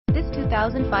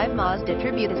2005 Mazda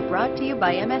Tribute is brought to you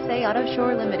by MSA Auto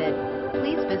Shore Limited.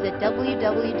 Please visit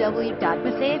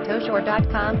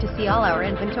www.masaatoshore.com to see all our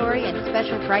inventory and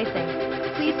special pricing.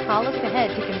 Please call us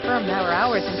ahead to confirm our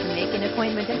hours and to make an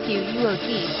appointment at QUOT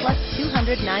plus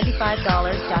 $295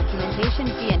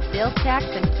 documentation fee and sales tax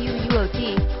and QUOT.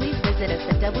 Please visit us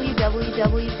at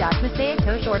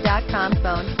www.masaatoshore.com.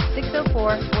 Phone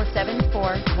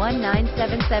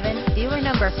 604-474-1977. Dealer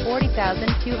number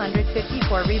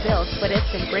 40254. Rebuilt, but it's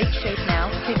in great shape now.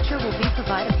 Picture will be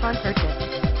provided upon purchase.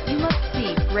 You must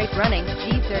see great running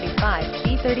G35,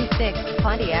 G36,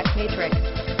 Pontiac Matrix,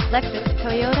 Lexus,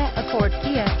 Toyota, Accord,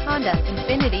 Kia, Honda,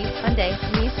 Infiniti, Hyundai,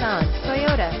 Nissan,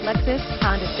 Toyota, Lexus,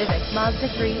 Honda Civic, Mazda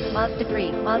 3, Mazda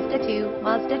 3, Mazda 2,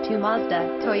 Mazda 2, Mazda,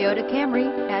 Toyota Camry,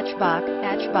 hatchback,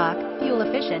 fuel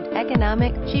efficient,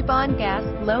 economic, cheap on gas,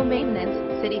 low maintenance,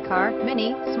 city car,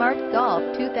 mini, smart, Golf,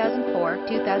 2004,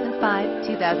 2005,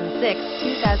 2006,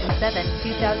 2007,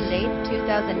 2008,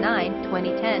 2009,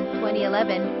 2010,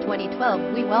 2011,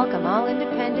 2012. We welcome all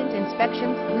independent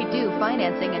inspections. We do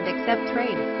financing and accept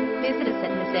trade. Visit us at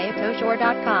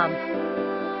masaatoshore.com.